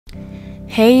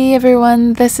Hey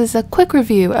everyone, this is a quick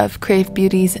review of Krave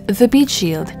Beauty's The Beet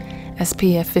Shield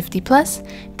SPF 50+,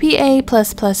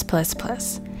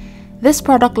 PA++++. This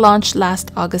product launched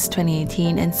last August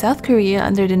 2018 in South Korea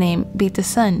under the name Beet the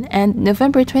Sun and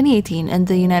November 2018 in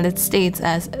the United States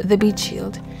as The Beet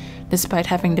Shield. Despite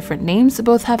having different names,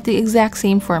 both have the exact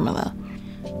same formula.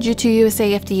 Due to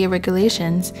USA FDA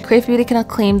regulations, Krave Beauty cannot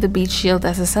claim the Beet Shield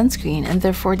as a sunscreen, and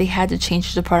therefore they had to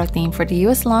change the product name for the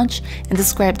US launch and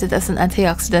described it as an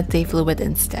antioxidant day fluid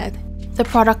instead. The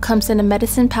product comes in a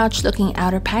medicine pouch looking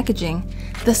outer packaging.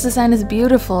 This design is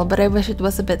beautiful, but I wish it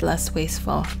was a bit less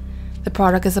wasteful. The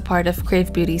product is a part of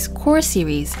Krave Beauty's Core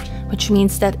series, which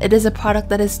means that it is a product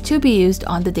that is to be used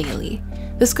on the daily.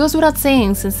 This goes without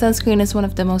saying since sunscreen is one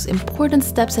of the most important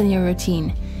steps in your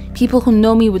routine. People who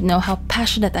know me would know how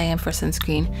passionate I am for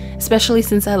sunscreen, especially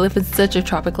since I live in such a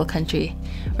tropical country.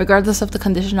 Regardless of the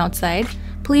condition outside,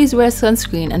 please wear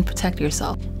sunscreen and protect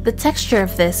yourself. The texture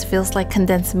of this feels like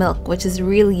condensed milk, which is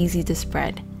really easy to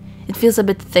spread. It feels a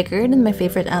bit thicker than my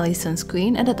favorite Ali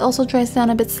sunscreen, and it also dries down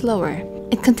a bit slower.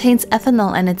 It contains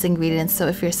ethanol in its ingredients, so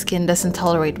if your skin doesn't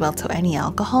tolerate well to any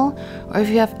alcohol, or if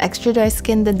you have extra dry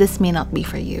skin, then this may not be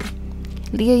for you.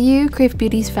 Leah Yu, Krave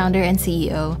Beauty's founder and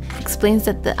CEO, explains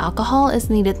that the alcohol is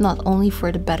needed not only for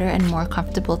the better and more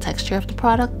comfortable texture of the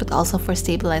product, but also for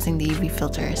stabilizing the UV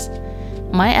filters.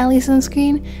 My Ali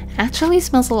sunscreen actually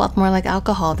smells a lot more like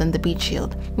alcohol than the Beet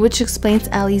Shield, which explains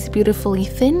Ali's beautifully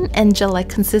thin and gel-like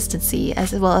consistency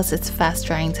as well as its fast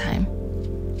drying time.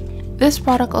 This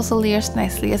product also layers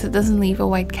nicely as it doesn't leave a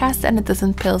white cast and it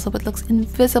doesn't peel, so it looks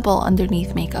invisible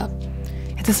underneath makeup.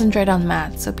 It doesn't dry down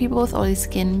matte, so people with oily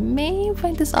skin may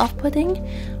find this off-putting,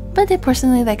 but I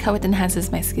personally like how it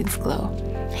enhances my skin's glow.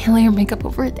 I layer makeup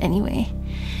over it anyway.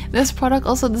 This product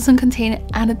also doesn't contain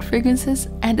added fragrances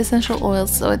and essential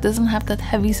oils, so it doesn't have that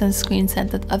heavy sunscreen scent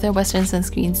that other Western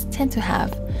sunscreens tend to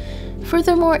have.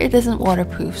 Furthermore, it isn't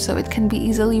waterproof, so it can be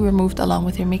easily removed along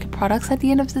with your makeup products at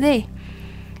the end of the day.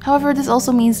 However, this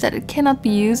also means that it cannot be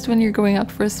used when you're going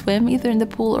out for a swim, either in the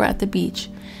pool or at the beach.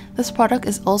 This product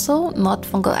is also not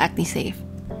fungal acne safe.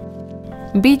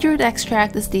 Beetroot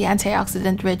extract is the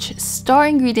antioxidant-rich star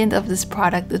ingredient of this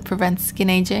product that prevents skin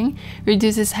aging,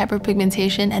 reduces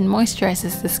hyperpigmentation, and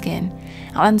moisturizes the skin.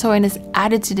 Allantoin is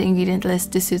added to the ingredient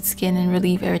list to soothe skin and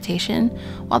relieve irritation,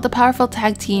 while the powerful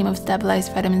tag team of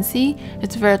stabilized vitamin C,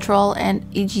 resveratrol, and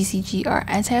AGCG are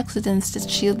antioxidants that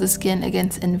shield the skin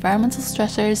against environmental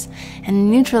stressors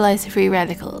and neutralize free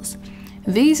radicals.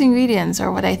 These ingredients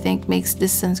are what I think makes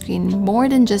this sunscreen more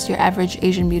than just your average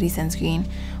Asian beauty sunscreen,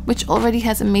 which already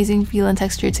has amazing feel and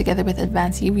texture together with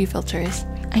advanced UV filters.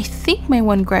 I think my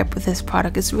one gripe with this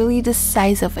product is really the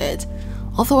size of it.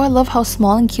 Although I love how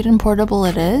small and cute and portable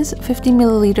it is, 50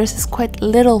 milliliters is quite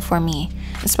little for me,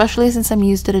 especially since I'm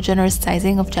used to the generous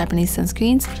sizing of Japanese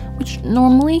sunscreens, which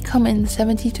normally come in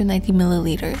 70 to 90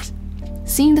 milliliters.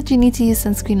 Seeing that you need to use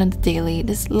sunscreen on the daily,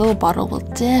 this little bottle will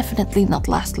definitely not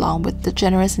last long with the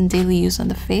generous and daily use on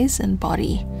the face and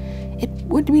body. It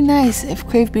would be nice if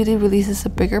Krave Beauty releases a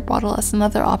bigger bottle as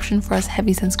another option for us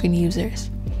heavy sunscreen users.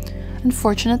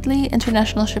 Unfortunately,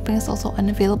 international shipping is also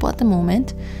unavailable at the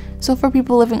moment, so for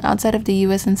people living outside of the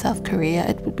US and South Korea,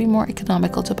 it would be more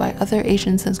economical to buy other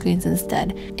Asian sunscreens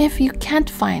instead if you can't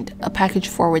find a package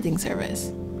forwarding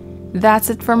service. That's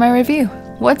it for my review.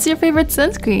 What's your favorite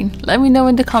sunscreen? Let me know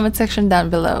in the comment section down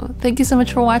below. Thank you so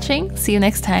much for watching. See you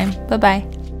next time. Bye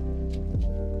bye.